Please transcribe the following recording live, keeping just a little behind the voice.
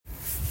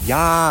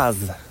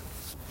Yaz.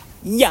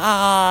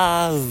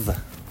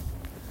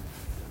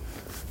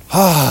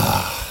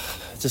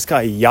 Just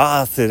got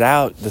yazzed it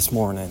out this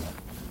morning.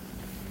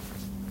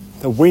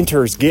 The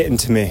winter's getting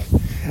to me.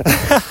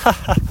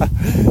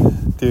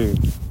 Dude.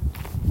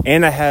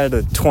 And I had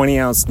a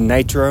 20-ounce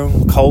nitro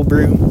cold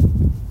brew.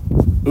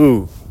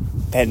 Ooh,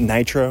 that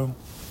nitro.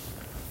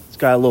 It's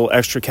got a little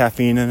extra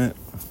caffeine in it.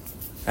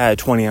 I had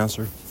a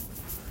 20-ouncer.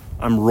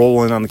 I'm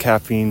rolling on the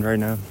caffeine right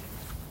now.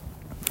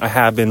 I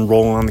have been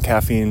rolling on the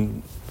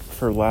caffeine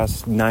for the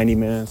last 90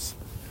 minutes.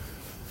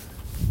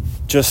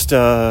 Just,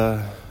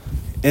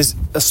 it's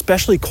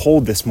especially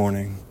cold this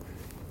morning.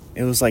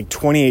 It was like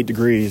 28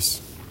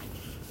 degrees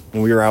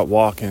when we were out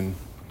walking.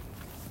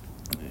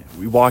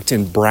 We walked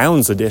in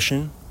Brown's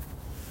Edition,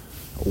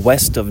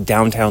 west of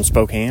downtown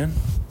Spokane.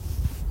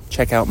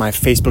 Check out my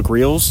Facebook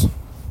Reels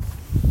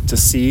to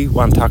see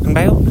what I'm talking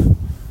about.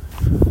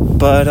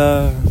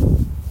 But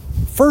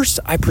first,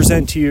 I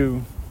present to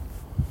you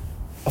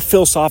a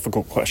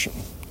philosophical question.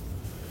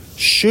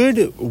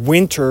 Should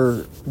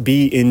winter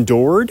be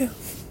endured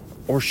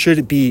or should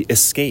it be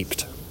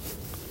escaped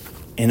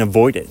and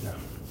avoided?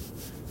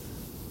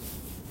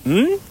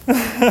 Isn't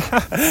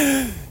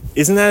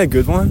that a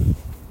good one?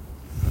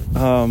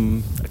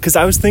 Because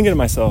I was thinking to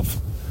myself,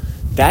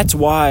 that's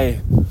why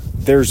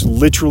there's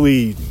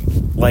literally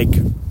like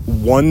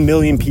 1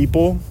 million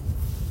people.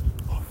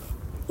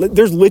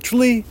 There's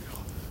literally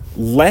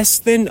less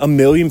than 1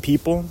 million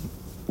people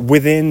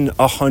within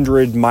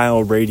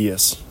 100-mile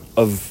radius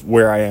of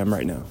where I am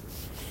right now.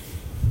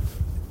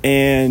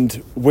 And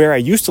where I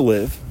used to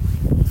live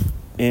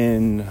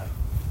in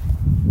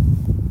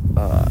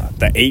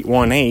the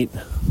 818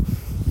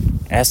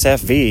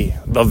 SFV,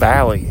 the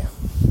Valley,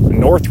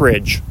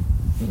 Northridge,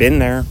 been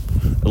there,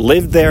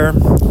 lived there.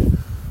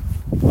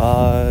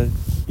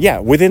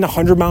 Within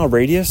 100-mile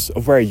radius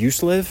of where I used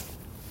to live,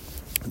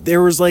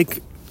 there was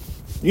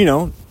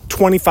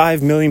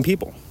 25 million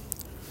people.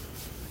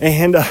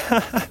 And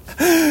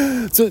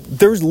so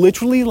there's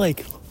literally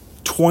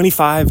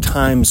 25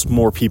 times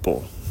more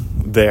people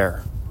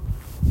there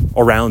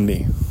around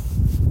me.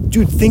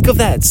 Dude, think of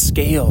that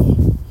scale.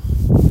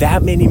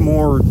 That many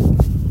more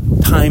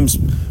times.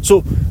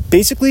 So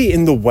basically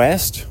in the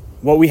West,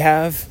 what we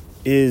have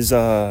is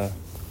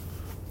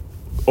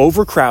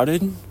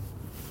overcrowded,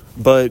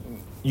 but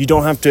you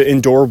don't have to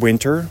endure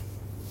winter,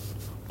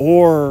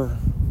 or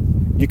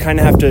you kind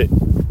of have to,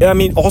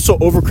 also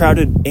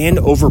overcrowded and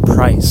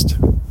overpriced.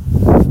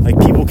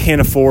 People can't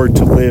afford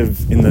to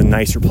live in the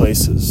nicer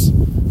places.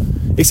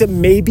 Except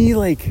maybe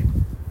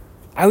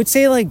I would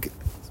say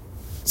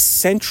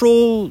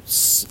central,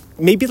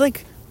 maybe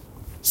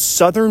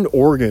southern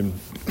Oregon.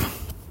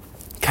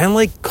 Kind of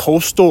like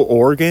coastal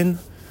Oregon.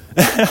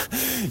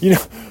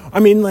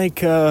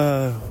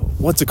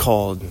 What's it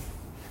called?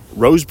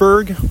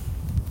 Roseburg?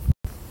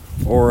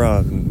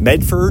 Or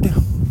Medford?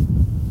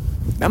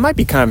 That might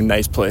be kind of a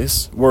nice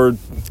place where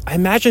I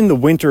imagine the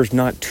winter's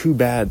not too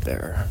bad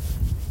there.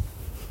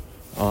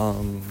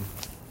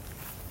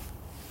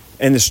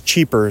 And it's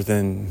cheaper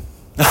than...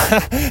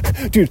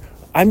 Dude,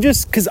 I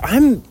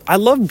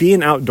love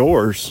being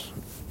outdoors,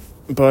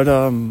 but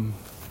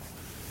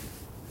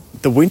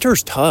the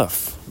winter's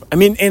tough.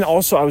 And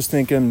also I was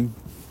thinking,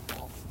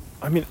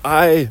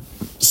 I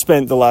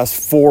spent the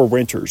last 4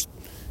 winters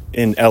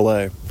in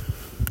LA.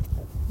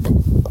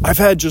 I've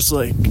had just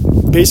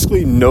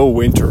basically no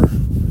winter.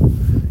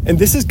 And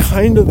this is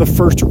kind of the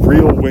first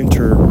real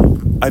winter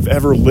I've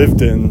ever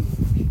lived in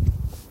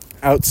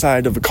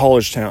outside of a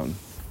college town,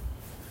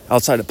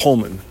 outside of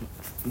Pullman.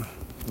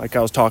 Like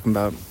I was talking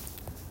about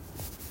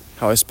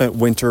how I spent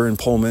winter in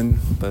Pullman,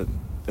 but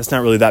it's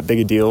not really that big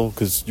a deal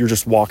because you're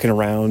just walking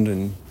around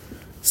and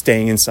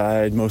staying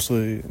inside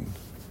mostly.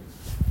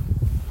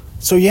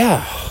 So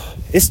yeah,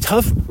 it's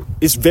tough.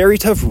 It's very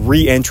tough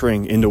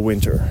re-entering into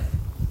winter.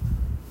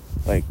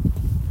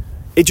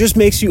 It just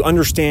makes you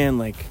understand,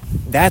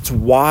 that's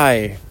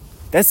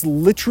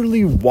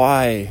literally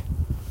why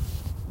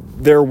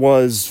there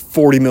was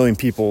 40 million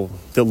people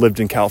that lived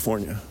in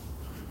California.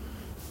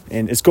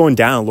 And it's going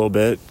down a little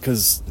bit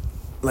because,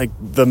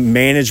 the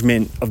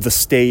management of the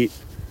state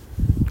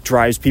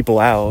drives people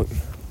out.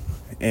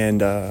 And,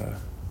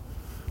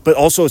 but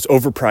also it's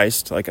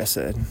overpriced, like I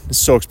said. It's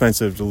so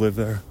expensive to live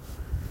there.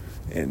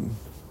 And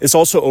it's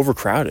also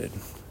overcrowded.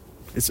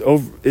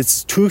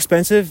 It's too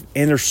expensive,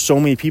 and there's so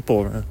many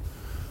people around.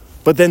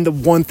 But then the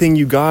one thing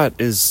you got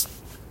is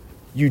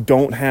you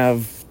don't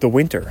have the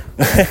winter,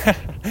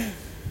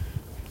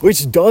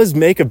 which does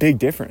make a big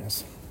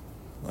difference.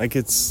 It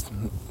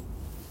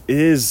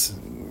is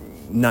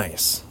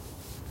nice,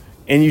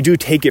 and you do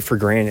take it for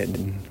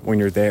granted when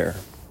you're there.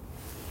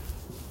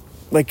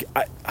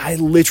 I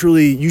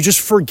literally, you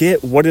just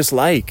forget what it's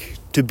like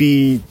to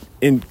be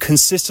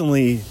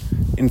consistently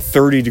in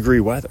 30-degree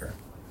weather.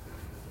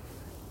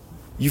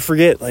 You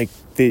forget that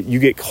you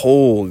get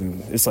cold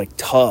and it's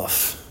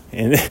tough.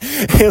 And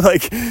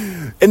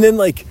and then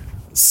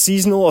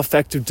seasonal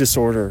affective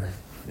disorder.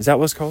 Is that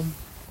what it's called?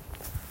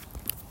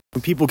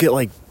 When people get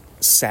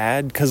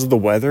sad because of the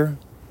weather.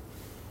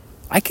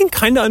 I can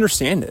kind of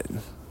understand it.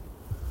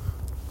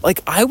 Like,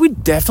 I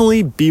would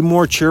definitely be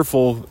more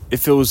cheerful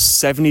if it was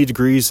 70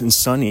 degrees and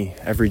sunny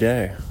every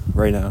day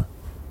right now.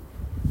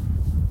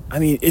 I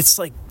mean, it's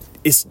like,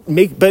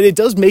 but it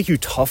does make you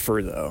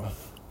tougher, though.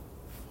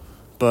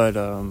 But,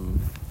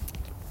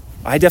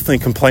 I definitely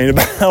complain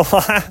about it a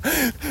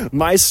lot.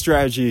 My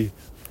strategy,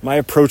 my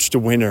approach to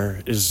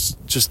winter is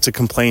just to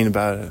complain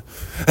about it.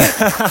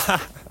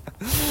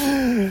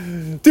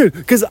 Dude,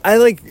 because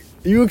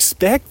you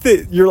expect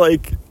that you're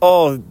like,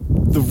 oh,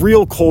 the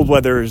real cold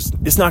weather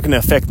it's not going to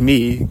affect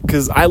me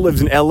because I lived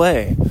in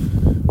LA.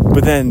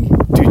 But then,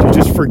 dude, you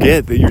just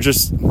forget that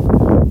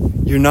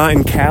you're not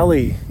in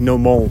Cali no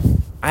more.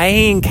 I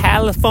ain't in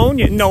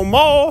California no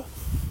more.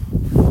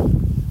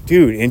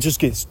 Dude, it just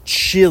gets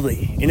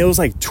chilly. And it was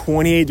like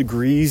 28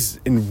 degrees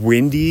and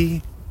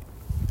windy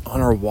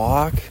on our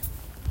walk.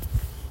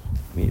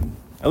 I mean,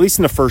 at least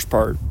in the first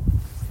part.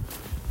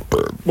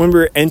 When we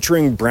were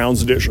entering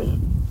Brown's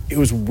Edition, it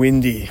was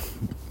windy.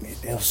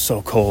 It was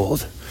so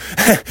cold.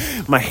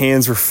 My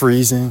hands were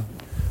freezing.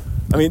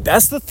 I mean,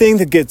 that's the thing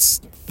that gets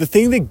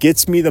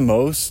me the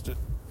most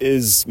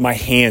is my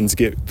hands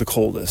get the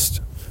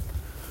coldest.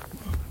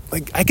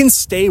 Like, I can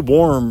stay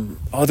warm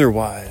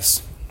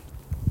otherwise.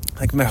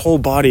 Like, my whole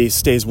body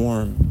stays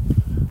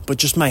warm. But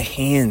just my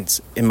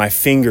hands and my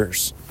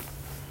fingers.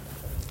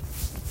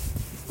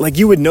 Like,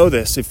 you would know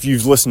this if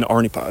you've listened to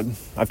Arnie Pod.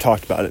 I've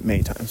talked about it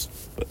many times.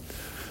 But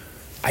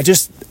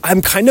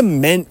I'm kind of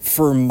meant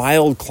for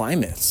mild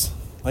climates.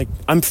 Like,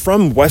 I'm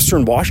from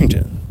Western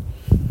Washington.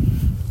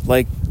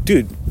 Like,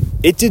 dude,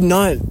 it did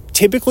not...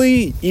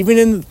 Typically, even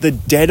in the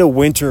dead of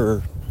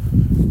winter,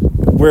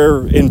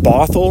 where in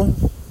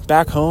Bothell,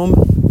 back home,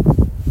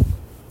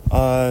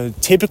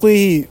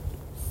 typically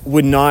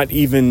would not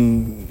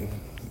even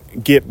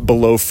get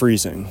below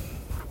freezing.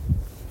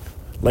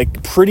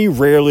 Like, pretty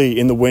rarely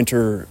in the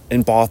winter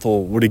in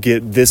Bothell would it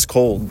get this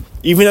cold.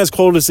 Even as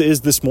cold as it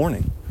is this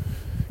morning.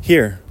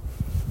 Here.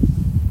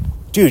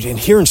 Dude, and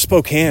here in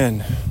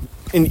Spokane,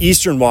 in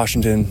Eastern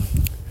Washington,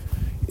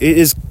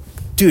 it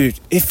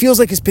feels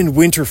like it's been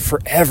winter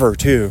forever,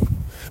 too.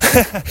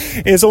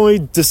 And it's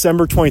only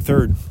December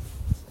 23rd.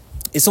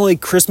 It's only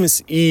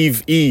Christmas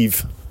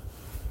Eve.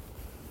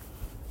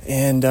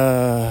 And,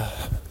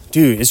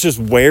 dude, it just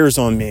wears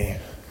on me.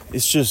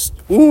 It's just,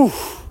 ooh.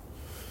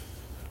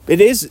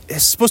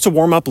 It's supposed to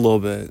warm up a little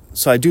bit,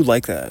 so I do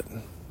like that.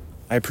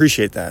 I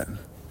appreciate that.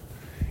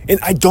 And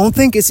I don't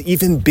think it's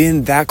even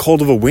been that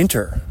cold of a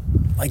winter.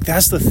 Like,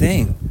 that's the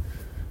thing.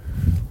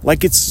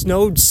 Like, it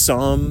snowed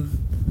some.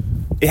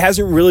 It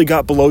hasn't really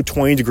got below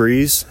 20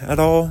 degrees at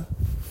all.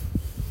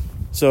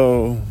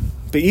 So,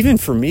 but even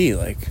for me,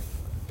 like,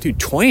 dude,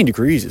 20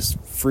 degrees is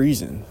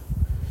freezing.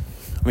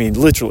 I mean,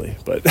 literally,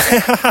 but dude,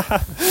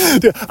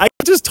 I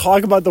could just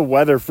talk about the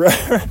weather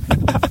forever.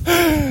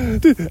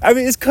 Dude, I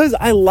mean, it's because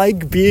I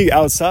like being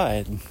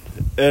outside.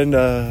 And,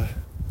 I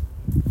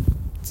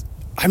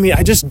mean,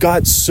 I just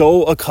got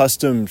so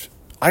accustomed.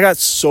 I got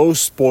so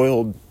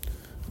spoiled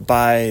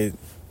by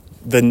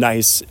the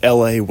nice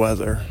LA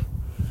weather.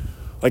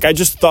 Like, I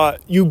just thought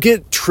you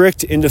get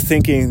tricked into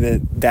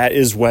thinking that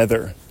is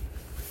weather.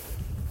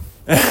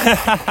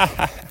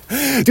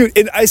 Dude,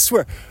 and I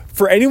swear,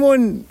 for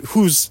anyone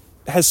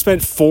has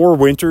spent 4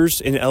 winters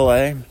in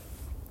LA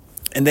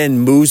and then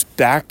moves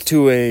back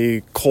to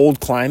a cold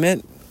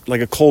climate,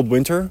 like a cold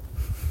winter,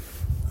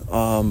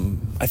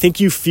 I think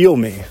you feel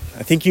me.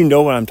 I think you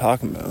know what I'm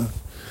talking about.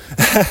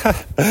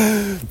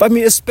 But I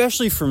mean,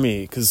 especially for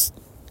me, because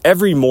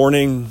every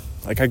morning,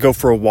 like, I go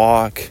for a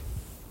walk.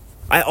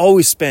 I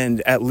always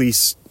spend at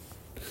least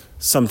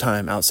some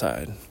time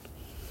outside.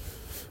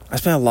 I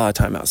spend a lot of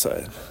time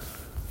outside.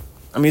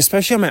 I mean,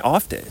 especially on my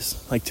off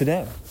days, like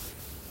today.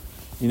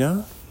 You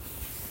know?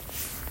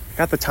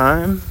 Got the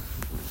time.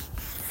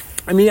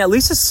 I mean, at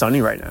least it's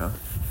sunny right now.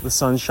 The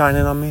sun's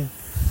shining on me.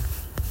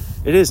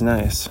 It is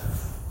nice.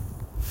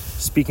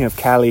 Speaking of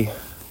Cali.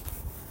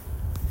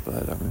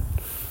 But,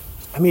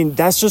 I mean,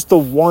 that's just the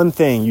one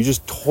thing you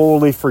just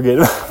totally forget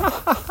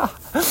about.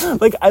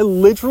 Like,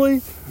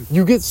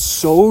 you get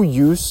so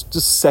used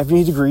to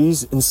 70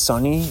 degrees and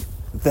sunny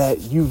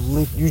that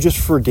you just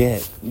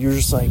forget. You're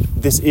just like,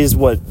 this is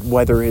what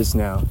weather is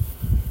now.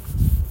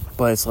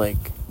 But it's like,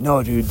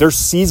 no, dude, there's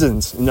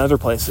seasons in other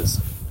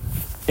places.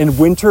 And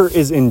winter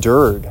is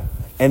endured.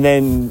 And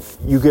then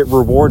you get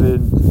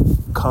rewarded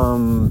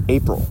come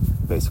April,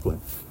 basically.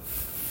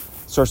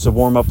 Starts to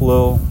warm up a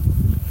little.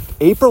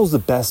 April's the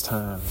best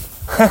time.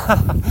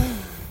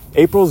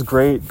 April's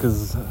great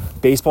because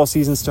baseball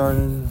season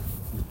started.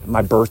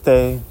 My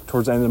birthday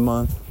towards the end of the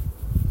month.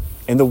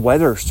 And the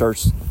weather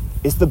starts.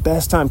 It's the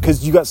best time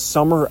because you got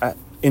summer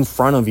in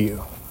front of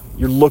you.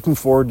 You're looking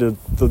forward to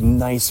the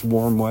nice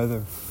warm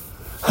weather.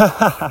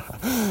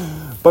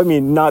 But I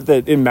mean, not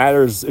that it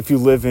matters if you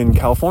live in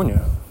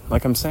California,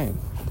 like I'm saying.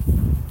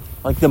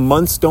 Like, the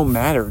months don't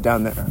matter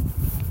down there.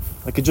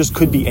 Like, it just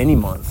could be any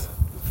month.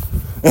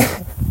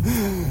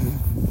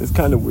 It's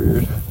kind of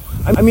weird.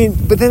 I mean,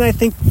 but then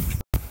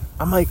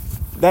I'm like,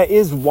 that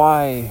is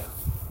why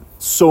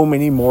so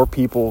many more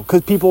people,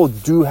 because people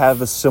do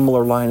have a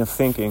similar line of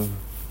thinking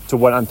to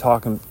what I'm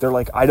talking. They're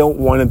like, I don't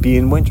want to be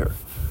in winter.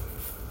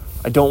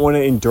 I don't want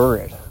to endure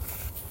it.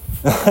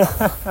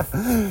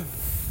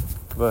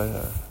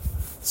 But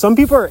some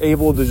people are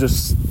able to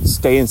just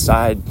stay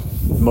inside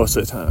most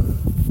of the time.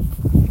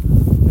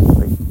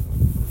 Like,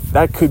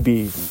 that could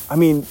be, I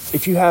mean,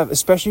 if you have,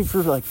 especially if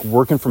you're like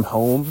working from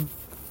home,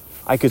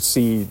 I could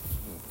see,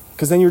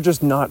 because then you're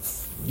just not,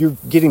 you're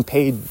getting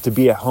paid to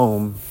be at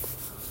home.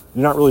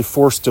 You're not really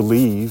forced to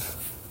leave.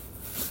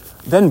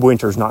 Then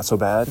winter's not so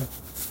bad.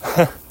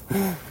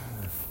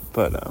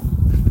 But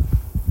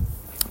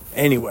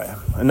anyway,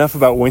 enough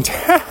about winter.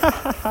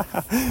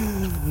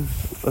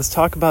 Let's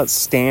talk about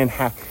Stan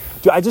Hack.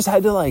 Dude, I just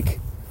had to like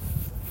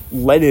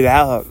let it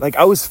out. Like,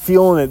 I was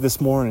feeling it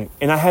this morning,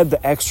 and I had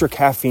the extra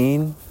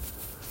caffeine.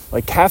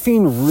 Like,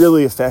 caffeine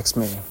really affects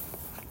me.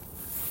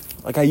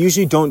 Like, I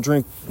usually don't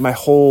drink my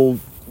whole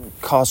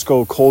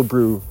Costco cold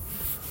brew.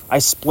 I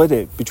split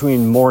it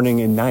between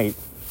morning and night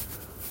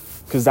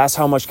because that's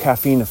how much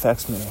caffeine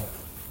affects me.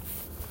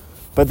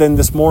 But then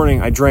this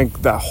morning I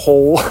drank that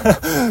whole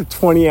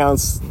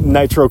 20-ounce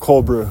nitro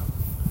cold brew.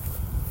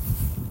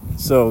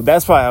 So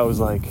that's why I was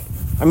like,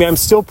 I mean, I'm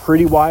still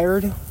pretty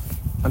wired.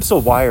 I'm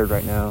still wired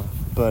right now.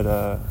 But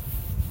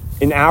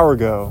an hour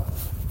ago,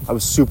 I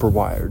was super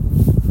wired.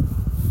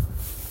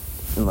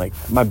 And like,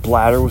 my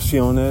bladder was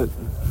feeling it.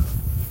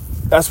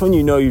 That's when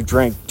you know you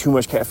drank too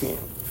much caffeine.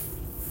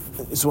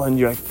 It's when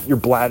you're like, your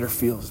bladder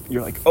feels,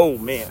 you're like, oh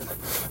man.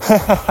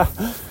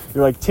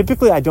 You're like,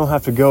 typically I don't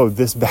have to go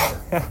this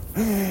bad.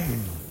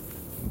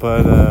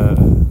 But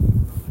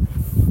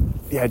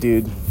yeah,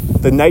 dude,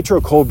 the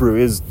nitro cold brew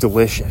is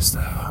delicious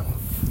though.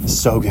 It's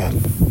so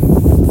good.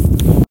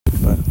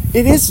 But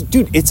it is,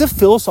 dude, it's a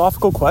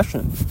philosophical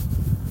question.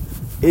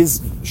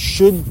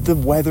 Should the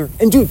weather,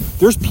 and dude,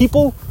 there's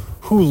people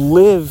who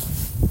live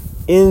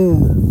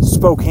in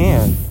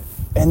Spokane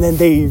and then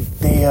they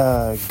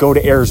go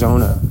to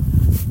Arizona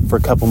for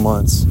a couple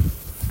months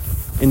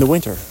in the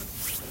winter.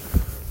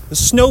 The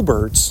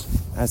snowbirds,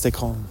 as they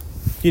call them,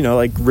 you know,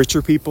 like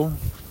richer people.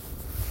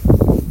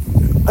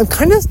 I'm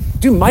kind of,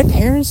 dude, my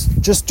parents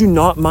just do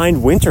not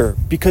mind winter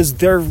because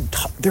they're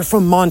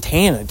from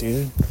Montana,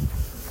 dude.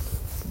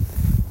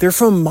 They're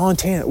from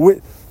Montana.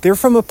 They're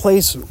from a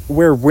place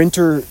where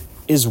winter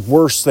is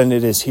worse than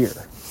it is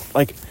here.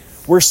 Like,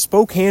 where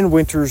Spokane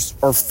winters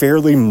are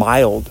fairly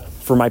mild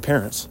for my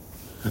parents.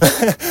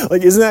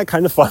 Like, isn't that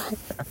kind of funny?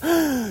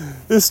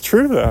 It's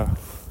true though.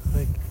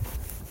 Like,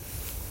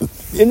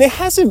 and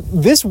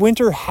this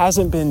winter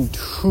hasn't been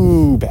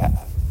too bad.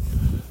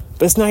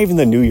 But it's not even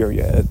the new year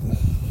yet.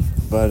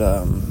 But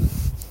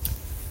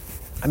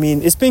I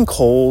mean, it's been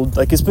cold.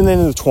 Like, it's been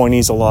in the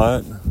 20s a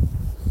lot.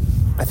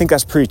 I think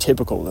that's pretty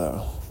typical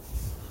though.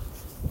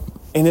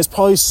 And it's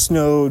probably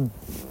snowed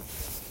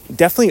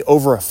definitely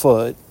over a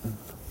foot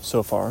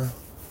so far.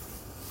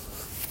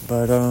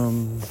 But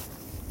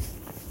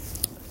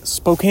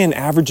Spokane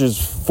averages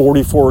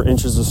 44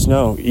 inches of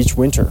snow each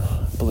winter,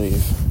 I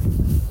believe.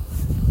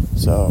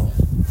 So,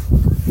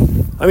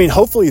 I mean,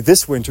 hopefully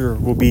this winter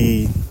will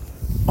be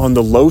on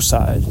the low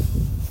side.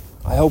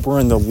 I hope we're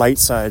on the light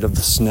side of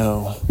the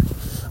snow.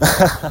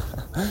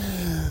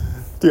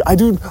 Dude,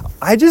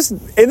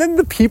 and then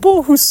the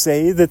people who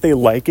say that they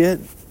like it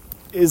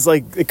is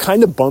like, it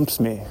kind of bumps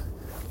me.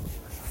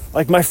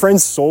 Like my friend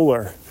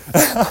Solar.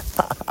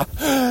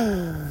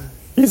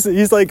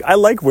 He's like, I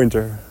like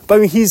winter. But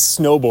I mean, he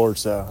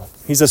snowboards though.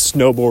 He's a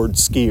snowboard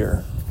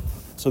skier.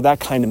 So that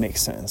kind of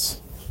makes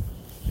sense.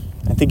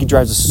 I think he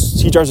drives a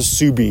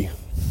Subi.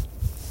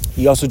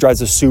 He also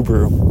drives a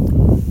Subaru.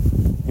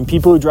 And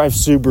people who drive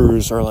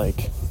Subarus are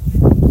like,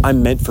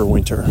 I'm meant for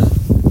winter.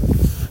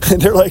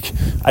 They're like,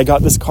 I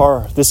got this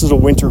car. This is a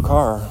winter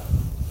car.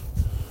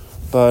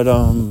 But,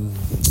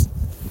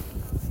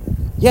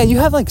 yeah, you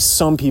have like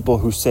some people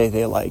who say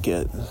they like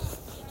it.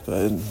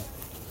 But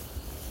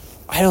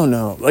I don't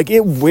know. Like,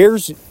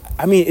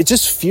 it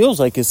just feels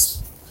like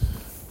it's,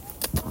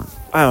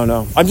 I don't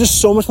know. I'm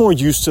just so much more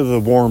used to the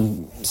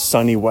warm,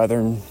 sunny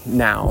weather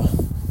now.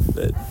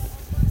 That,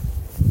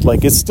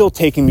 like, it's still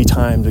taking me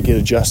time to get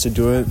adjusted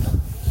to it.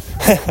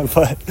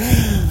 But,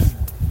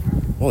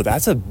 whoa,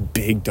 that's a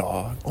big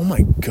dog. Oh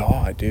my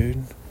God,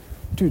 dude.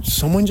 Dude,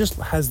 someone just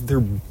has their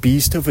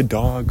beast of a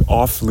dog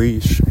off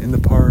leash in the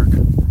park.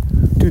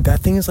 Dude,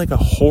 that thing is like a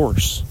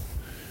horse.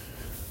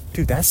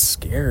 Dude, that's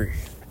scary.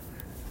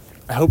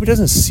 I hope it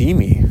doesn't see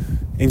me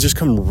and just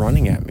come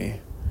running at me.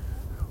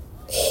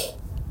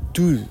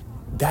 Dude,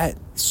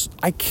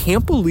 I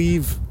can't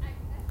believe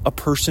a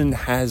person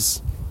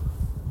has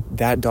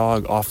that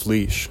dog off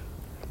leash.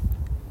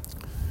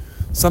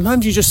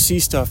 Sometimes you just see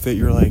stuff that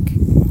you're like,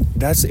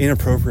 that's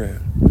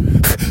inappropriate.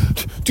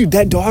 Dude,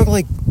 that dog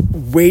like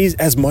weighs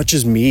as much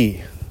as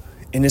me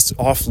and it's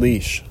off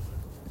leash.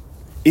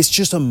 It's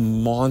just a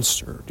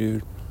monster,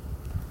 dude.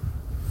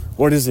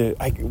 What is it?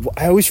 I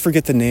always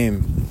forget the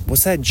name.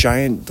 What's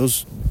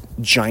those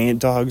giant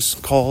dogs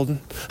called?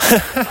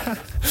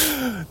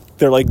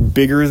 They're like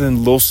bigger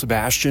than Lil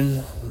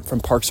Sebastian from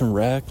Parks and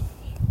Rec.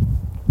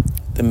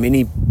 the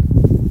mini,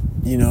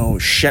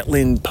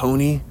 Shetland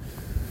pony.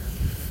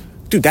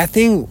 Dude, that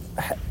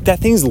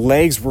thing's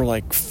legs were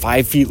like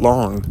 5 feet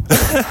long.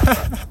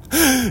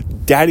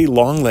 Daddy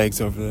long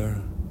legs over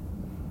there.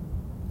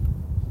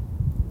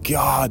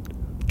 God,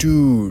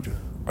 dude.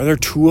 Are there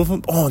 2 of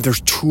them? Oh,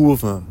 there's 2 of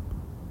them.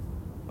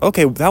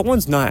 Okay, that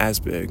one's not as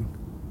big.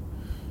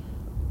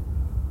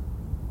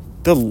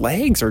 The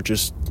legs are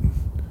just...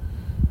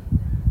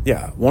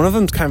 Yeah, one of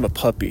them's kind of a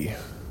puppy.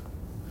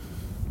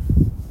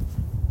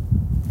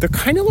 They're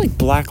kind of like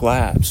black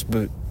labs,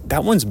 but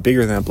that one's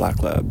bigger than a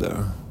black lab,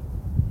 though.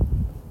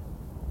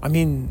 I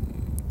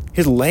mean,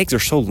 his legs are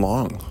so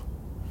long.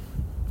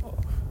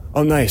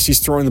 Oh, nice. He's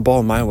throwing the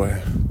ball my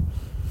way.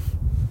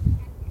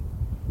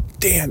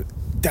 Damn,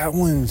 that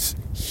one's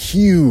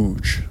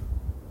huge.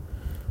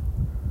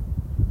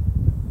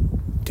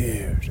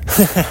 Dude.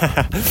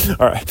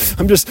 All right.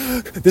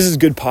 This is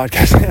good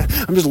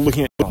podcast. I'm just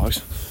looking at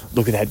dogs.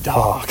 Look at that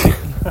dog.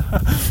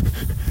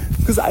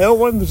 Because I don't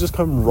want him to just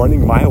come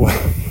running my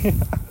way.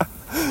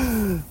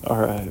 All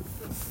right.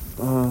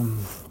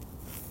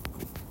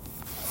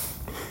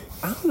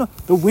 I don't know.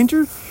 The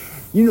winter,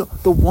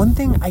 the one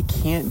thing I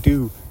can't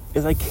do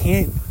is I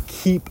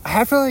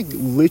have to like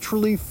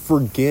literally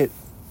forget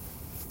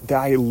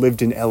that I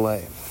lived in LA.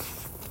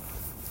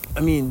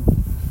 I mean,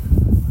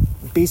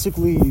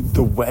 basically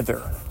the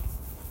weather.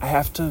 I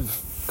have to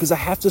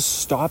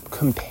stop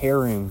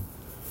comparing.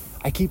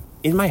 I keep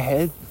in my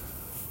head,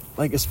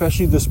 like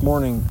especially this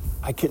morning,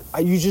 I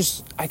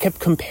kept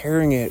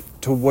comparing it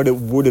to what it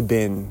would have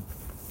been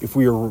if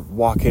we were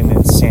walking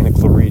in Santa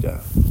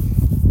Clarita.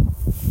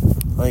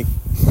 Like,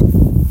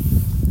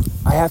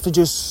 I have to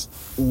just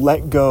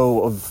let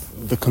go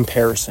of the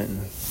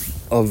comparison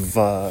of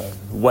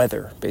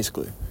weather,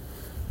 basically.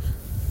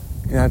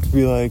 And I have to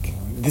be like,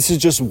 this is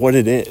just what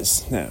it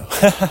is now.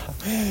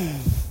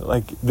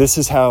 Like, this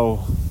is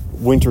how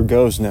winter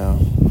goes now.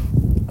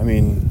 I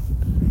mean,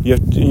 you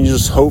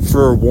just hope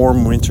for a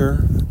warm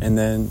winter, and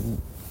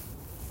then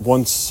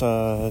once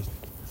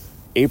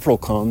April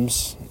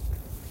comes,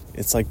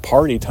 it's like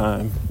party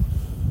time.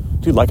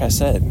 Dude, like I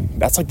said,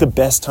 that's like the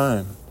best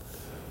time.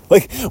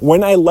 Like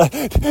when I left,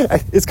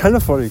 it's kind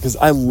of funny because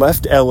I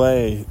left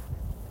LA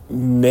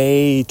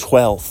May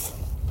 12th.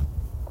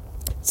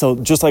 So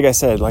just like I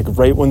said, like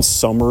right when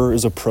summer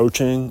is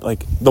approaching,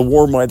 like the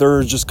warm weather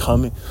is just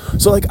coming.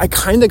 So like I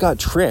kind of got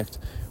tricked,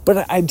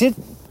 but I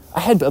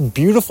had a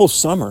beautiful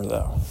summer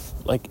though,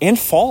 like and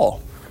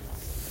fall,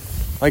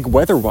 like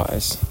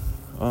weather-wise,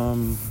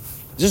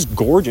 just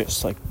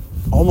gorgeous, like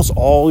almost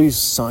always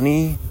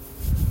sunny.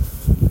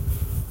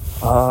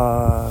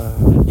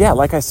 Yeah,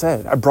 like I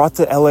said, I brought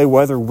the LA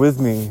weather with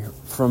me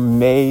from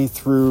May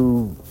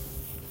through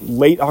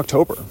late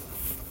October.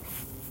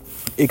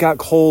 It got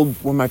cold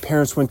when my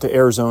parents went to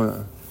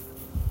Arizona.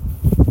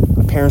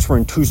 My parents were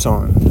in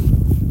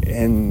Tucson,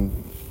 and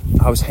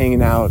I was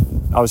hanging out.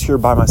 I was here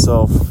by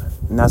myself,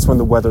 and that's when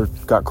the weather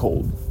got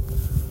cold.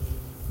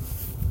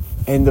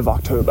 End of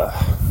October.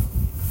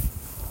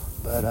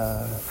 But,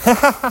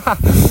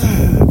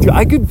 dude,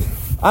 I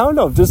don't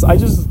know, I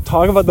just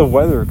talk about the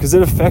weather because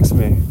it affects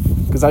me.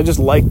 Because I just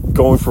like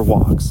going for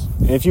walks.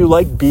 And if you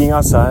like being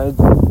outside,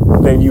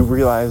 then you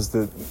realize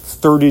that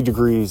 30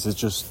 degrees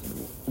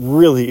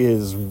really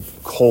is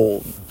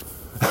cold.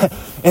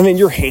 And then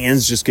your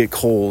hands just get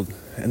cold.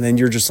 And then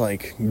you're just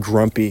like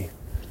grumpy.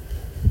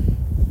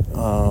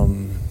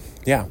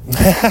 Yeah.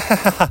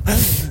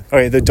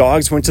 Okay, the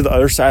dogs went to the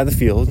other side of the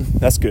field.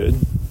 That's good.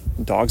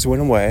 The dogs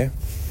went away.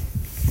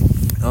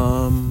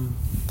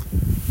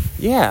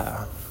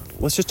 Yeah.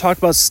 Let's just talk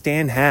about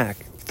Stan Hack,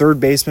 third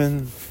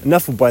baseman.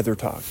 Enough of weather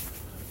talk.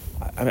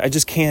 I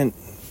just can't.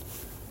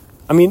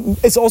 I mean,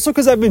 it's also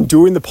because I've been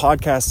doing the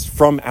podcast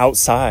from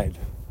outside.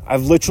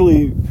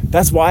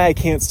 That's why I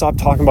can't stop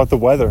talking about the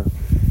weather.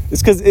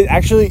 It's because it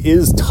actually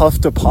is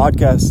tough to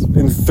podcast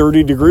in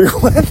 30-degree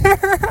weather.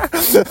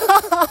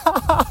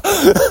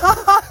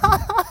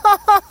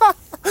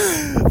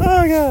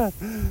 Oh, God.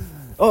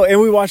 Oh, and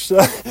we watched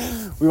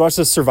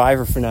the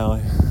Survivor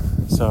finale.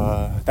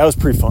 So that was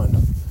pretty fun.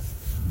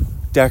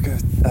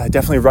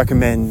 Definitely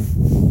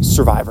recommend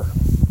Survivor.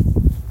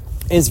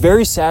 And it's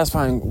very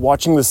satisfying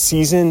watching the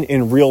season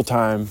in real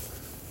time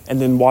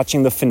and then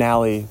watching the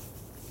finale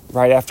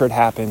right after it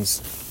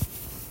happens.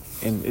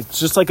 And it's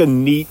just like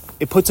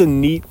it puts a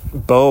neat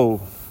bow.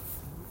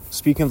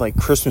 Speaking of like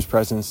Christmas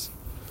presents,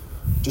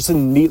 just a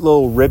neat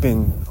little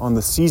ribbon on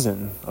the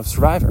season of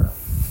Survivor.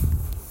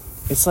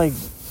 It's like,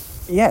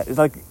 yeah,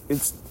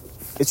 it's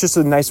just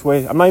a nice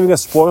way. I'm not even going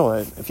to spoil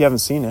it if you haven't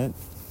seen it,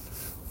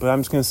 but I'm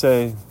just going to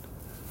say,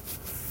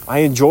 I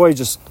enjoy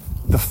just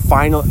the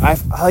final. I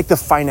like the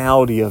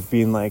finality of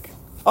being like,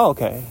 oh,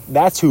 okay,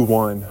 that's who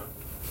won.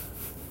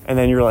 And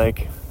then you're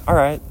like, all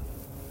right,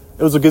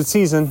 it was a good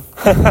season.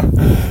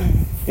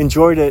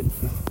 Enjoyed it.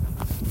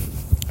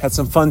 Had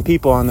some fun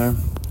people on there.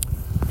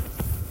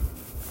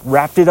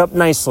 Wrapped it up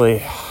nicely.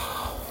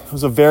 It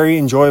was a very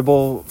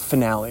enjoyable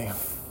finale.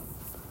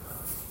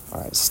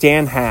 All right,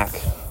 Stan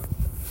Hack.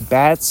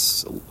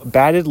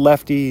 Batted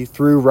lefty,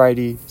 threw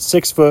righty,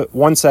 6 foot,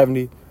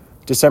 170,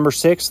 December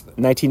 6th,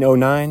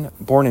 1909,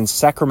 born in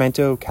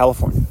Sacramento,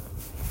 California.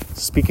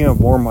 Speaking of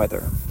warm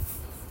weather,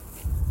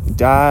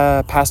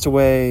 passed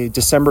away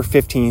December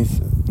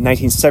 15th,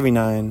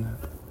 1979,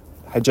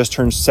 had just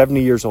turned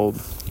 70 years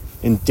old,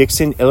 in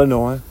Dixon,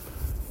 Illinois,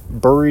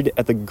 buried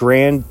at the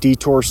Grand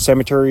Detour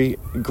Cemetery,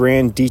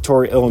 Grand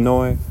Detour,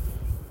 Illinois.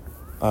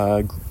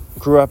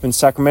 Grew up in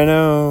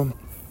Sacramento,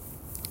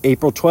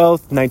 April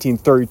 12th,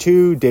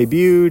 1932,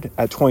 debuted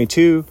at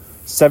 22,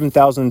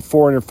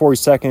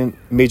 7,442nd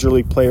Major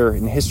League player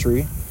in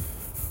history.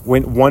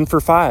 Went 1 for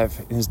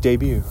 5 in his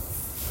debut.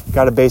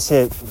 Got a base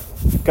hit.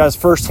 Got his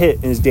first hit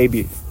in his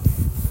debut.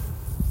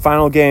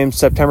 Final game,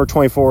 September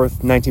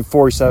 24th,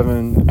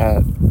 1947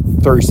 at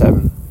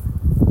 37.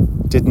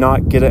 Did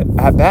not get it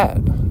at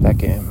bat that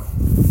game.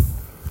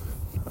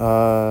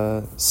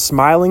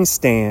 Smiling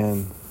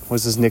Stan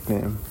was his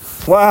nickname.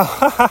 Wow.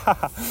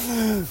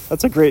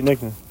 That's a great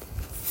nickname.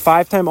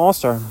 5-time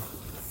All-Star.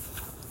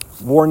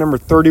 Wore number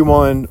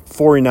 31,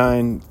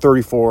 49,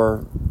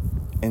 34,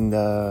 and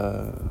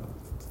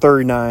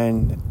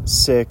 39,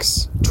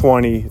 6,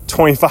 20,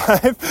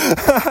 25.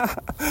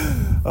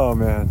 Oh,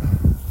 man.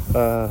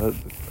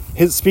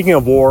 Speaking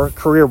of WAR,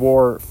 career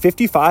WAR,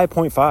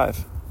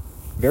 55.5.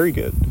 Very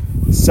good.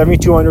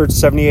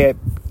 7,278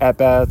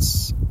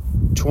 at-bats,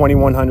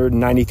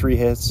 2,193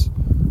 hits,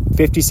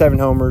 57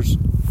 homers,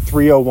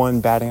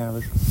 301 batting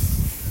average.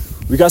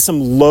 We got some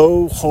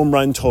low home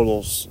run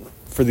totals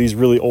for these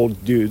really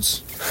old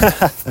dudes.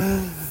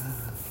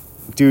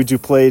 Dudes who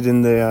played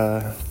in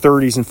the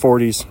 30s and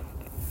 40s.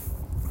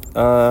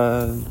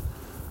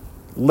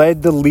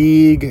 Led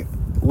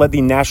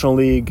the National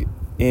League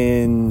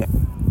in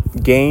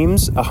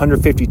games,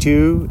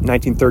 152,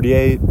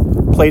 1938.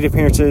 Plate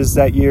appearances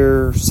that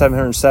year,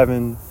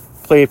 707.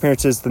 Plate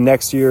appearances the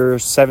next year,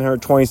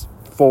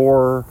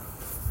 724.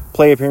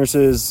 Plate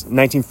appearances,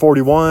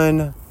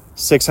 1941,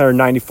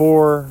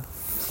 694.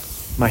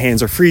 My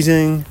hands are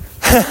freezing.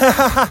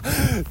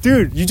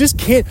 Dude, you just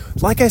can't,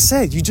 like I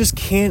said, you just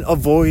can't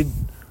avoid,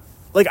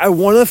 like, I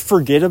want to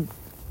forget,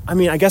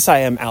 I guess I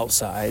am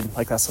outside,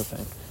 like, that's the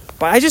thing.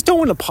 But I just don't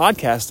want to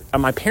podcast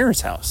at my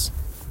parents' house.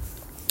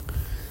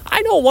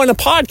 I don't want to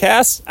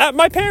podcast at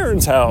my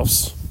parents'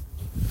 house.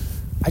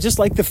 I just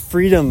like the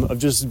freedom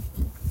of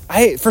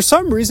for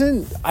some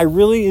reason, I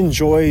really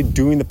enjoy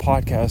doing the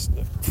podcast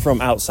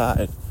from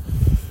outside.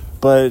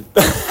 But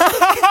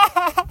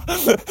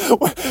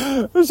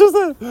it's just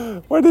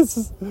that, what is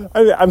this?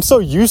 I'm so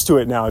used to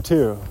it now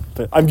too.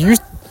 But I'm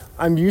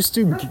used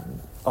to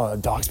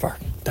dogs bark.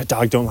 That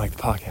dog don't like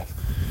the podcast.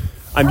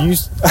 I'm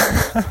used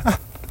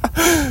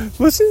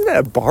listen to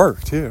that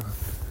bark too.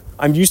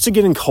 I'm used to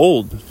getting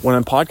cold when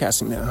I'm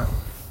podcasting now.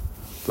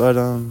 But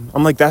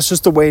I'm like, that's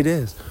just the way it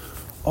is.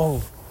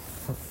 Oh.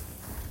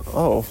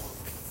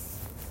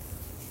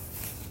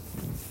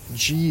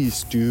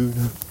 Jeez, dude.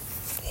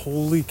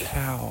 Holy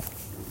cow.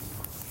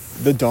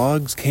 The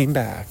dogs came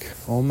back.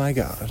 Oh my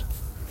God.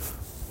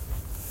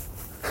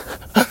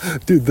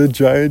 Dude, the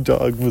giant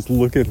dog was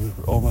looking.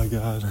 Oh my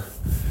God.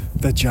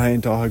 The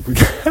giant dog.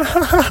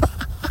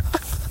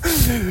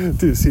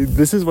 Dude, see,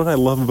 this is what I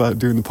love about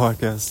doing the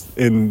podcast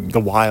in the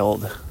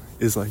wild,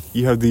 is like,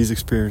 you have these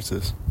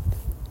experiences.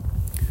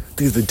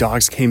 Dude, the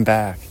dogs came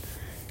back,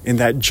 and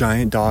that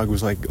giant dog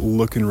was like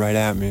looking right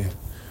at me.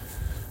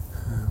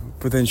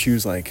 But then she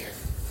was like,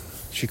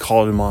 she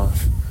called him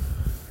off.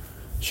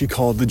 She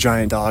called the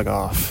giant dog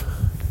off.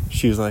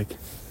 She was like,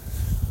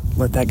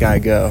 let that guy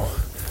go.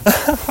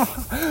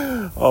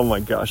 Oh my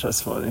gosh,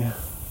 that's funny.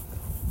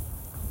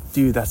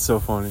 Dude, that's so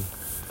funny.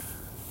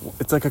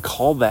 It's like a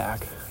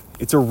callback.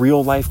 It's a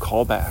real life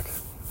callback.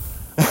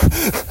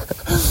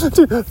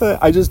 Dude,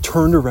 I just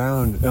turned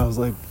around and I was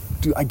like,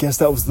 dude, I guess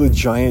that was the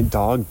giant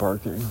dog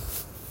barking.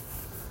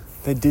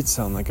 That did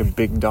sound like a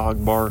big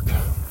dog bark.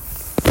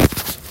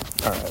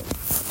 All right.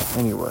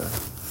 Anyway.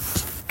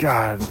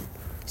 God.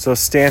 So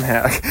Stan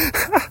Hack.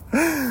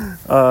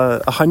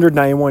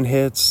 191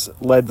 hits,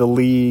 led the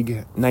league,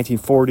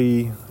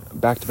 1940,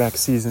 back-to-back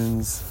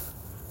seasons,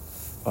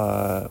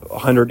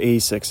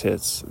 186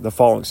 hits the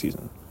following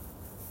season.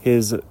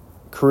 His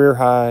career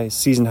high,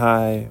 season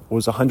high,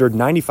 was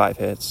 195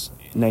 hits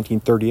in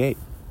 1938.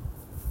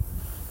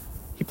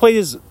 He played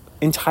his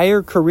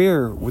entire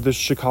career with the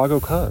Chicago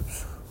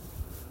Cubs.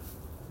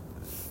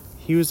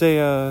 He was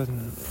a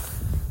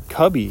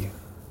Cubby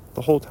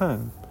the whole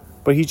time,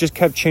 but he just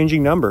kept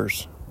changing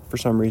numbers for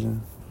some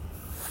reason.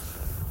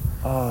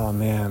 Oh,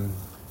 man.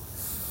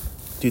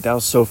 Dude, that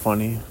was so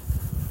funny.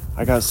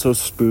 I got so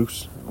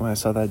spooked when I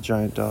saw that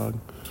giant dog.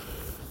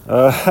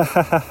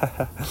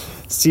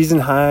 Season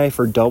high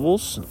for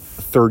doubles,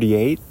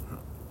 38,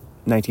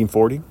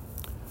 1940.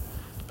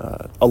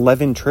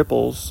 11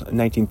 triples,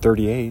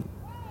 1938.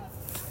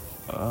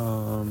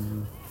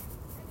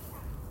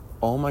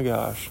 Oh my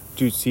gosh.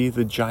 Dude, see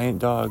the giant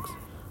dogs.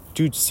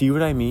 Dude, see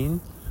what I mean?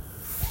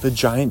 The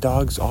giant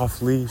dog's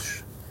off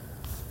leash.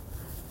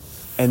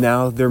 And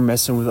now they're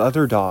messing with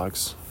other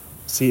dogs.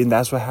 See, and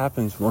that's what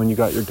happens when you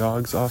got your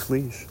dogs off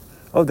leash.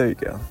 Oh, there you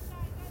go.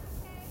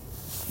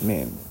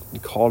 Man, you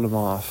called him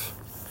off.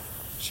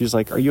 She's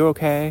like, are you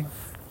okay?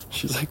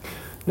 She's like,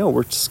 no,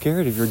 we're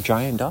scared of your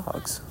giant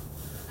dogs.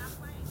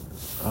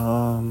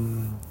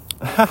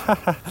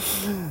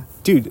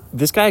 Dude,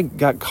 this guy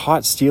got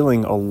caught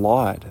stealing a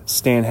lot.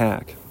 Stan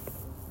Hack.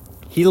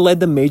 He led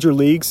the major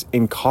leagues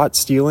in caught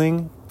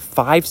stealing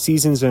 5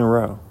 seasons in a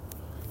row.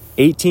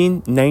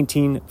 18,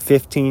 19,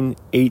 15,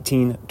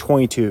 18,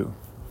 22.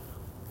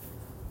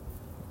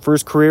 For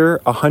his career,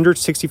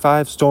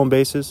 165 stolen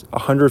bases,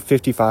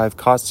 155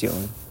 caught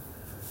stealing.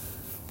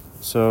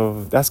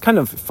 So that's kind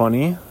of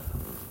funny.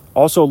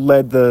 Also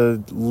led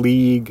the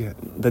league,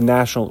 the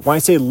national. When I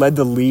say led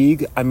the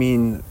league, I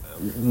mean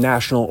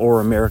national or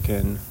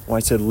American. When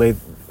I said lead,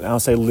 I don't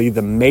say lead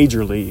the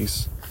major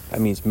leagues. That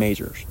means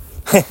majors.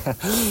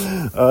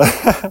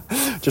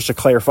 Just to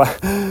clarify.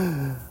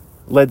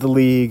 Led the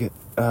league,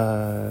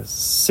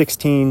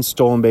 16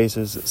 stolen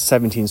bases,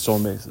 17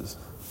 stolen bases.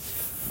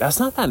 That's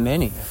not that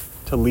many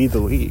to lead the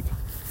league.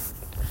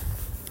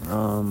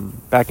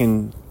 Back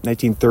in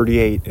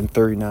 1938 and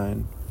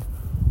 39.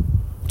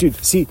 Dude,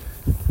 see,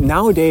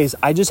 nowadays,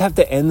 I just have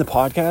to end the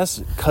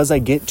podcast because I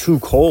get too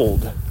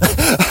cold.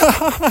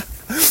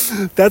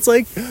 That's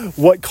like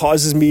what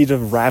causes me to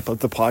wrap up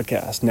the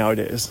podcast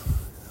nowadays.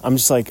 I'm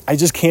just like, I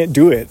just can't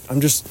do it. I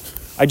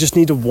just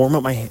need to warm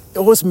up my hands.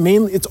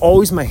 It's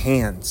always my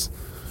hands.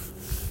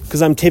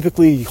 Because I'm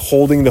typically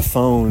holding the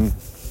phone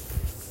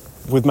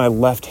with my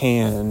left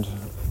hand.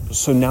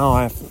 So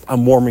now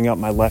I'm warming up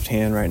my left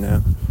hand right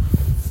now.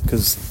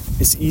 Because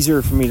it's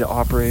easier for me to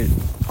operate.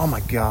 Oh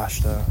my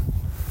gosh, though.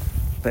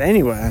 But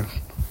anyway,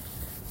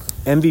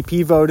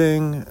 MVP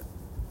voting,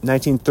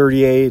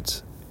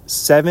 1938,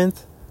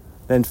 7th,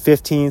 then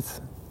 15th,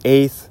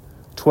 8th,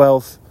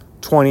 12th,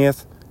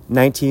 20th,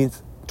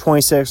 19th,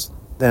 26th,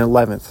 then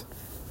 11th.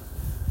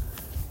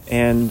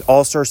 And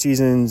All-Star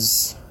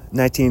seasons,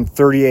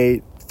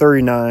 1938,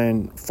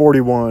 39,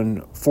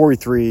 41,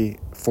 43,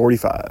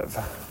 45.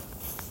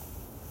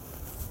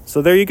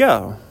 So there you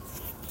go.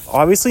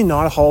 Obviously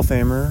not a Hall of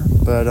Famer,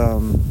 but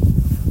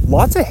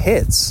lots of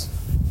hits.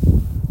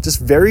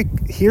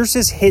 Here's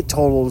his hit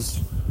totals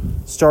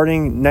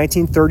starting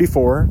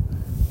 1934,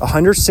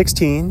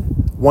 116,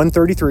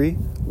 133,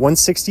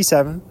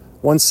 167,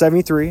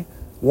 173,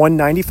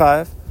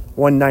 195,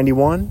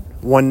 191,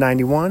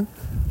 191,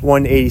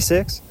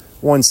 186,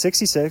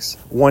 166,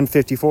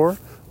 154,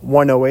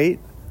 108,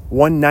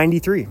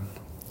 193.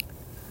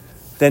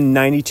 Then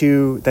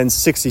 92, then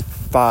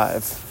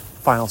 65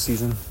 final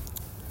season.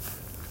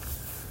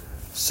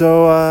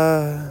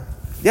 So,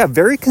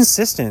 very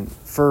consistent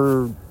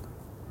for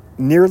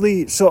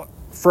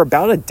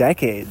about a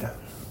decade,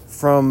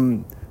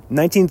 from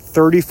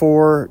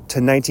 1934 to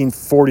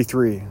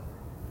 1943.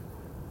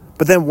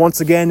 But then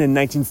once again in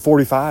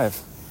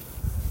 1945,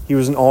 he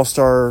was an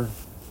all-star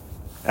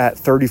at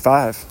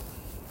 35.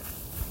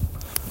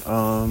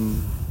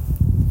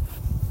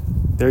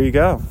 There you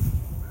go.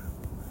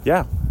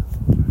 Yeah.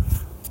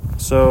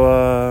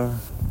 So,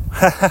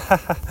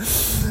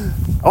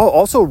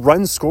 also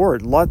runs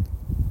scored.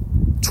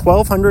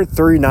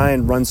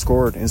 1,239 runs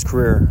scored in his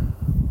career.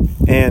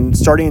 And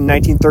starting in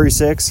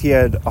 1936, he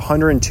had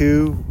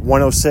 102,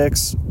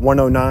 106,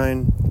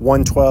 109,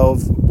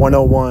 112,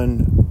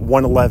 101,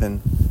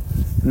 111.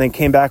 And then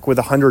came back with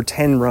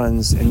 110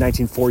 runs in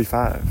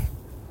 1945.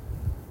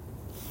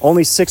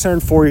 Only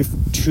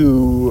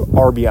 642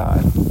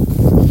 RBI.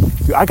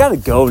 Dude, I gotta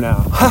go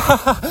now.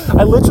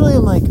 I literally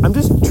am like,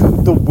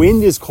 the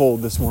wind is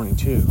cold this morning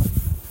too.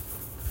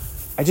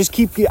 I just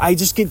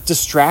get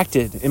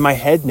distracted in my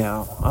head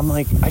now. I'm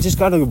like, I just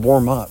gotta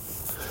warm up.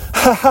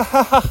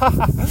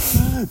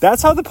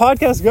 That's how the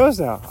podcast goes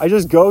now. I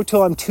just go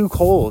till I'm too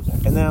cold.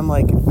 And then I'm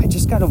like, I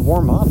just gotta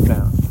warm up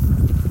now.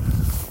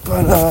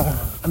 But,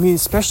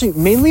 especially,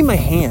 mainly my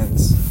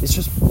hands. It's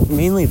just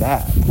mainly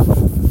that.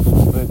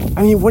 But,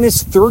 when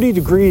it's 30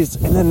 degrees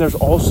and then there's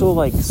also,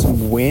 like,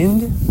 some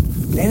wind,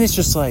 then it's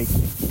just like,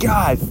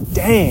 God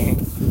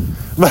dang.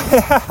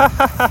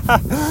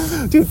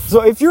 Dude,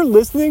 so if you're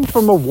listening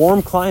from a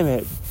warm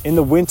climate in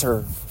the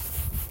winter,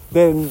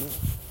 then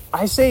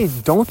I say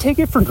don't take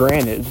it for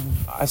granted.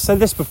 I said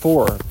this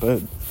before,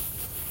 but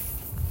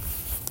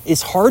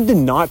it's hard to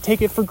not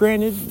take it for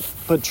granted,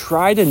 but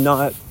try to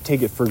not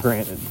take it for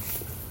granted.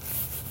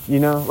 You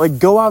know, like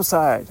go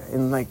outside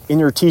and like in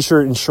your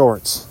t-shirt and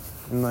shorts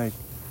and like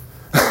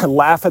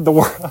laugh at the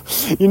world,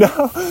 you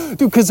know?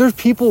 Dude, because there's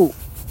people,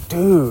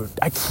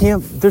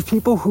 there's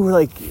people who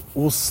like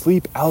will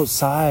sleep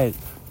outside.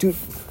 Dude,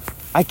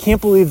 I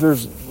can't believe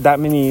there's that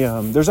many,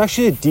 there's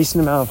actually a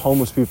decent amount of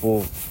homeless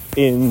people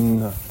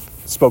in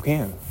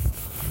Spokane.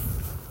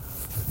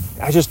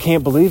 I just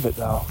can't believe it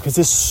though, because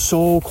it's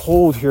so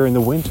cold here in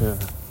the winter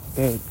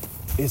that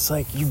it's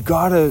like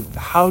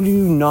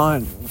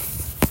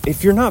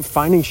if you're not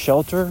finding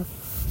shelter,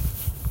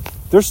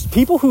 there's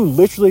people who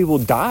literally will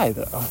die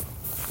though.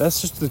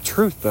 That's just the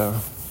truth though.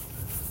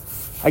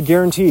 I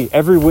guarantee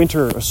every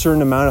winter a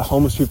certain amount of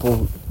homeless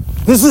people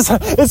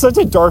It's such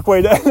a dark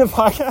way to end the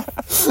podcast.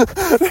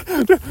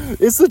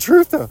 It's the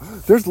truth though.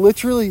 There's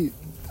literally,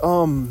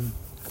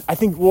 I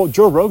think,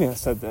 Joe Rogan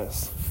said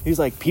this. He's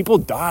like, people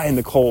die in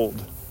the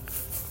cold,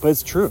 but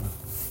it's true.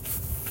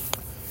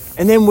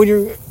 And then when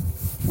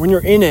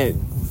you're in it,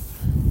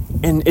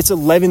 and it's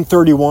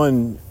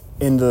 11:31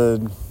 in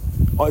the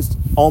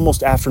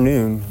almost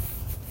afternoon,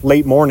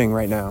 late morning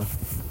right now.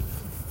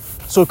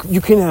 So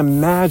you can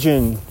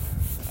imagine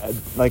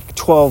like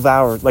 12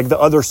 hours, like the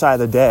other side of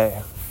the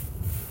day,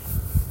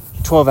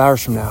 12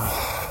 hours from now.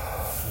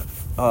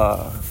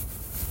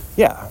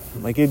 Yeah,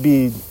 like it'd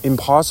be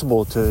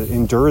impossible to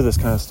endure this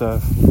kind of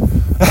stuff.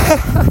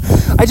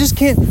 I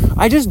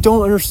just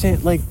don't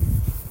understand, like,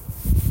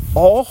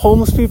 all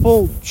homeless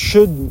people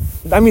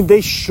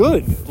they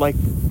should, like,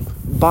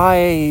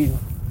 by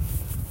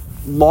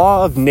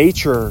law of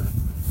nature,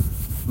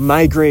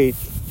 migrate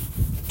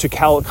to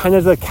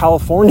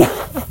California.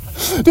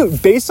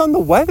 Dude, based on the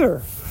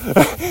weather.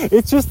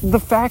 It's just the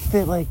fact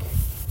that, like,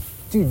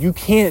 dude, you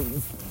can't,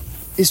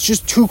 it's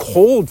just too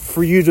cold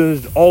for you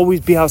to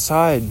always be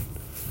outside.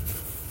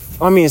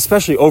 I mean,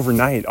 especially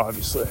overnight,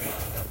 obviously.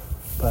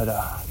 But,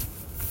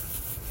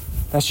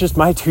 that's just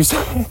my 2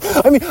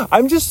 cents. I mean,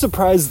 I'm just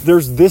surprised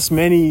there's this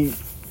many.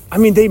 I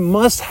mean, they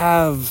must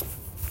have,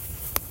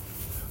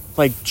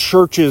 like,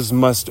 churches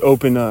must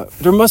open up.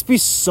 There must be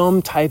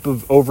some type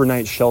of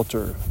overnight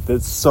shelter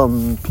that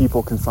some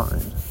people can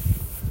find,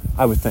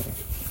 I would think.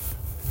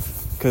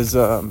 Because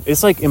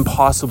it's, like,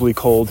 impossibly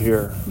cold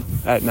here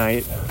at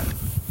night.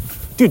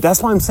 Dude,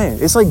 that's what I'm saying.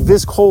 It's, like,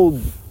 this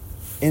cold,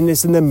 and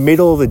it's in the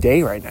middle of the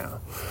day right now.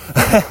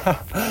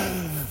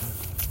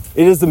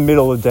 It is the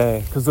middle of the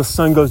day because the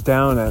sun goes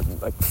down at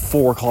like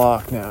 4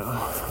 o'clock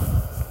now.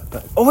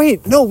 But, oh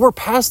wait, no, we're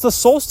past the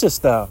solstice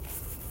though.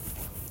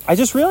 I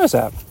just realized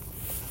that.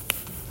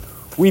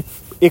 We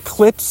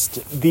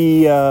eclipsed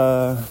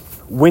the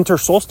winter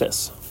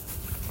solstice.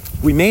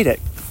 We made it,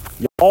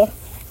 y'all.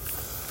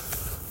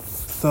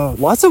 So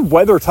lots of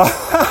weather talk.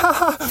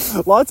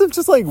 Lots of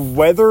just like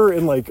weather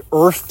and like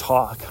earth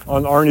talk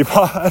on Arnie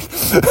Pod.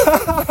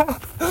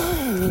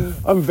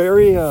 I'm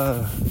very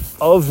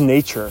of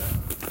nature.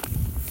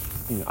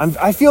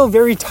 I feel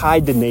very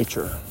tied to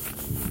nature,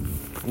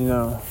 you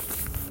know.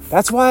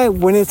 That's why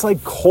when it's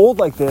like cold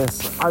like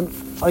this, I'm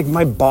like,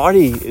 my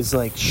body is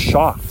like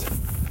shocked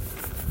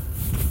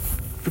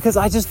because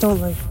I just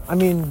don't like. I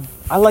mean,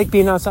 I like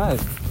being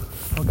outside.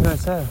 What can I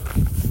say?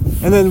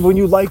 And then when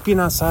you like being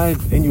outside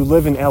and you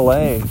live in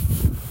LA,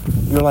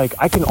 you're like,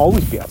 I can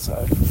always be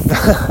outside.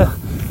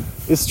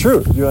 It's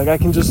true. You're like,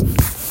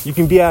 you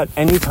can be out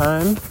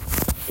anytime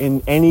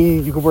in any.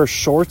 You can wear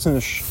shorts and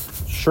a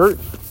shirt.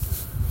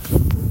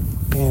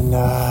 And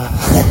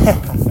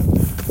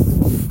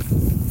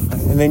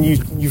and then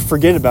you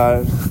forget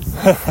about it.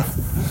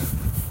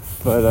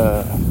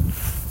 But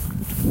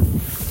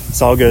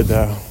it's all good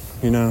though,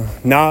 you know.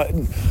 Now,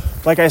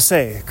 like I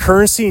say,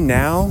 currency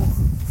now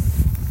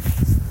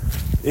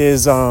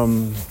is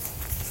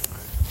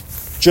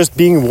just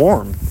being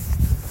warm.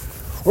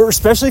 Or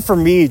especially for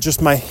me,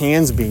 just my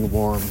hands being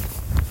warm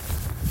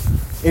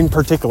in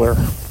particular.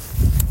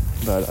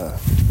 But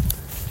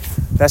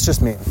that's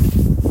just me.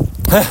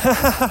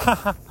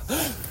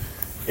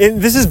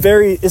 And this is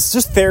it's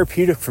just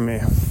therapeutic for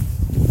me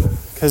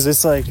because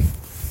it's like,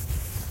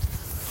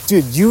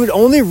 dude, you would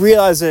only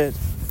realize it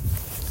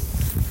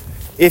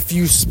if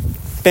you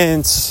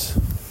spent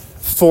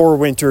 4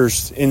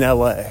 winters in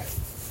LA.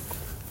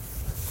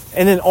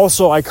 And then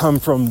also I come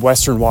from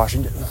Western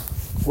Washington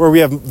where we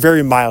have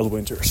very mild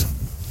winters.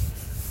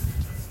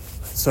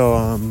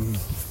 So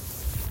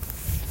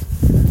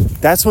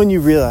that's when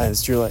you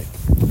realize, you're like,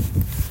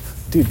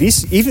 dude,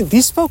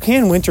 these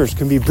Spokane winters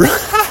can be brutal.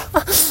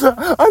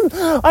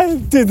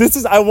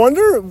 I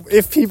wonder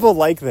if people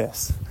like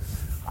this.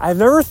 I've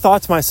never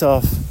thought to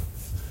myself,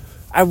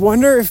 I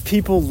wonder if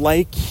people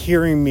like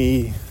hearing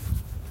me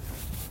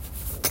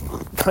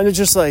kind of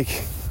just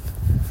like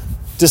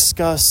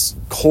discuss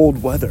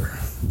cold weather.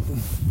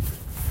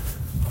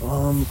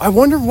 I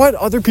wonder what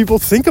other people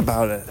think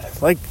about it.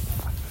 Like,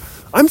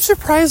 I'm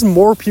surprised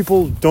more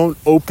people don't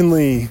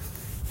openly.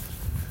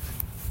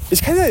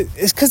 It's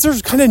because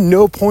there's kind of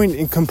no point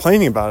in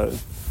complaining about it.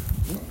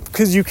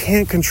 Because you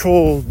can't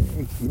control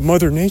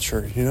Mother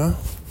Nature, you know?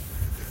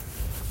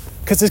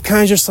 Because it's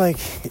kind of just like,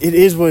 it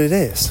is what it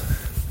is.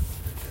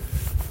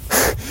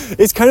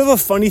 It's kind of a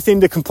funny thing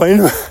to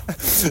complain about.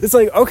 It's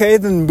like, okay,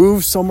 then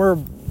move somewhere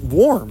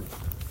warm.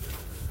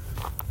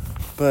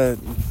 But,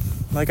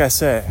 like I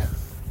say,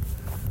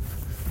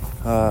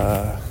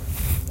 and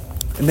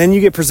then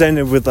you get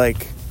presented with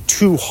like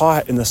too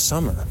hot in the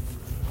summer.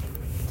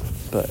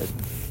 But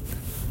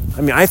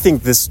I mean, I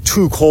think this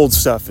too cold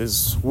stuff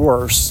is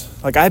worse.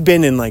 Like, I've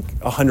been in like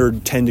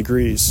 110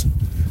 degrees.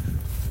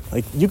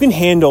 Like, you can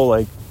handle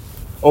like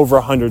over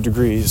 100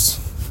 degrees.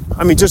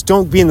 I mean, just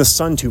don't be in the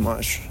sun too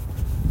much.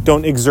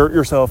 Don't exert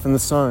yourself in the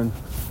sun.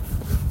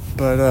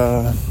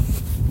 But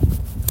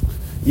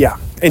yeah,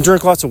 and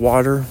drink lots of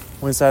water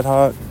when it's that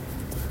hot.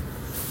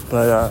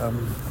 But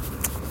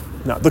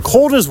no, the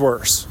cold is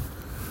worse.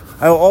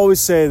 I'll always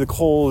say the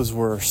cold is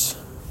worse.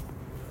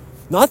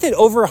 Not that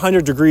over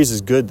 100 degrees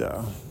is good,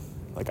 though.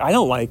 Like, I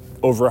don't like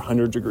over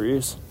 100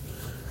 degrees.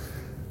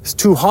 It's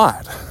too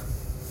hot.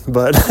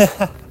 But,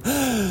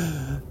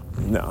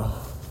 no.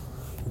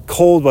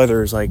 Cold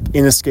weather is, like,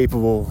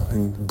 inescapable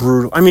and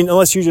brutal. I mean,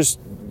 unless you just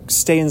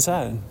stay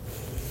inside.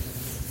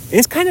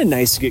 It's kind of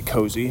nice to get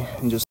cozy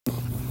and just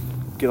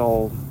get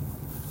all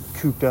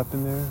cooped up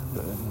in there.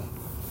 But,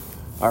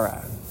 all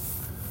right.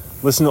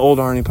 Listen to old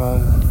Arnie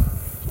Pod.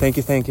 Thank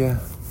you.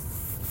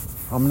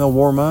 I'm going to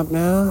warm up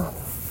now.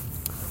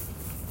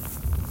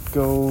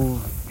 Go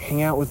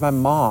hang out with my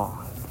mom.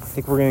 I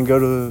think we're going to go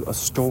to a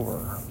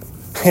store.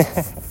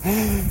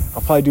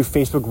 I'll probably do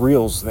Facebook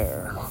Reels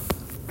there.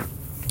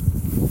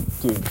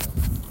 Dude.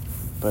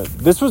 But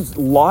this was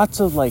lots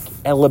of, like,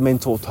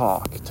 elemental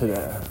talk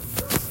today.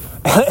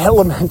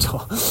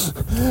 Elemental.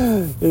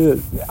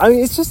 I mean,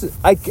 it's just,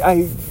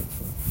 I'm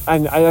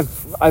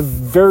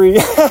very,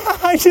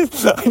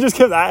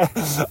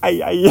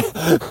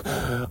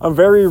 I'm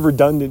very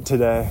redundant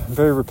today. I'm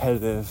very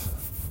repetitive.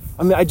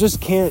 I mean, I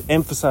just can't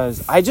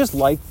emphasize, I just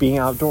like being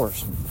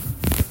outdoors.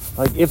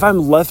 Like, if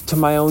I'm left to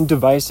my own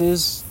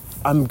devices,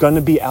 I'm going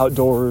to be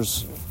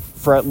outdoors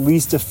for at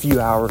least a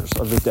few hours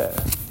of the day.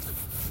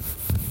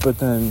 But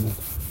then,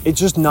 it's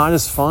just not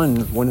as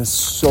fun when it's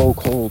so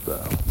cold,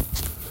 though.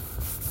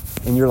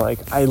 And you're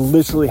like, I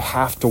literally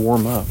have to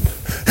warm up.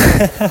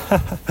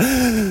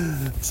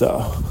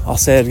 So, I'll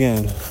say it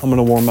again. I'm going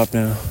to warm up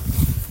now.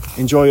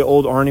 Enjoy your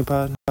old Arnie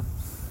Pod.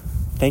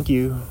 Thank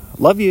you.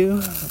 Love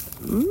you.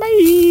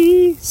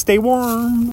 Bye. Stay warm.